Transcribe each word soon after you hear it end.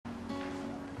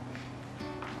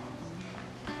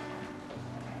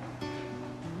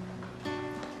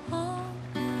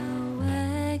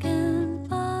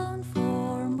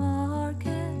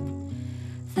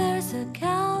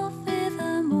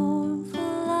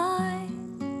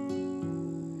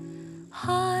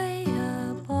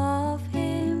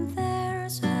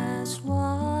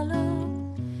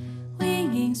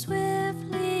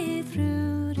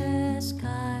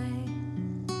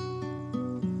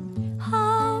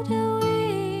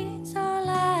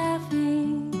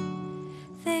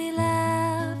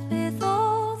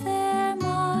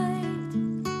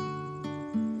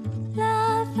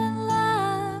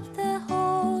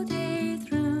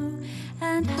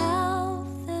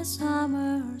a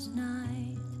summer's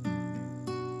night.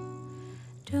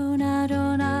 Dona,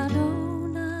 dona,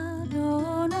 dona,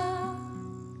 dona,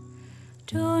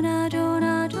 dona,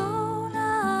 dona,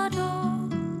 dona,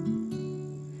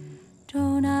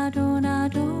 dona, dona,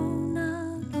 dona,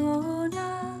 dona,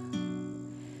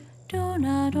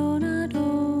 dona, dona,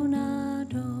 dona,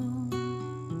 dona.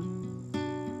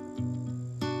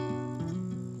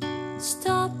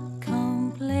 Stop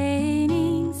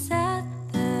complaining, said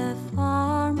the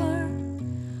farmer,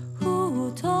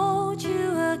 who told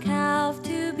you a calf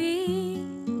to be.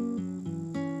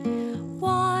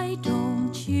 Why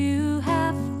don't you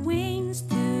have wings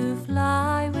to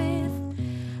fly with,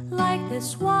 like the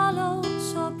swallow